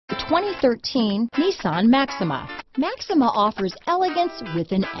2013 Nissan Maxima. Maxima offers elegance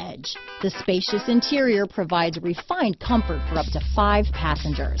with an edge. The spacious interior provides refined comfort for up to 5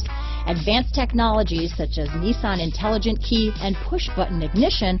 passengers. Advanced technologies such as Nissan Intelligent Key and push-button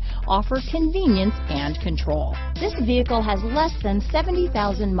ignition offer convenience and control. This vehicle has less than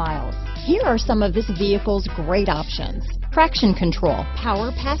 70,000 miles. Here are some of this vehicle's great options: traction control,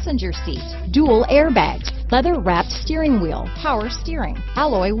 power passenger seat, dual airbags, leather-wrapped steering wheel, power steering,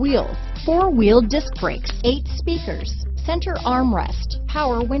 alloy wheels, 4-wheel disc brakes, 8 speakers, center armrest,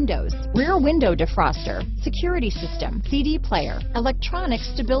 power windows, rear window defroster, security system, CD player, electronic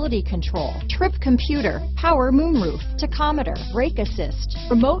stability control, trip computer, power moonroof, tachometer, brake assist,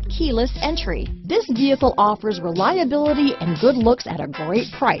 remote keyless entry. This vehicle offers reliability and good looks at a great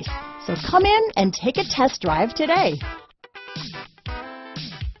price. So come in and take a test drive today.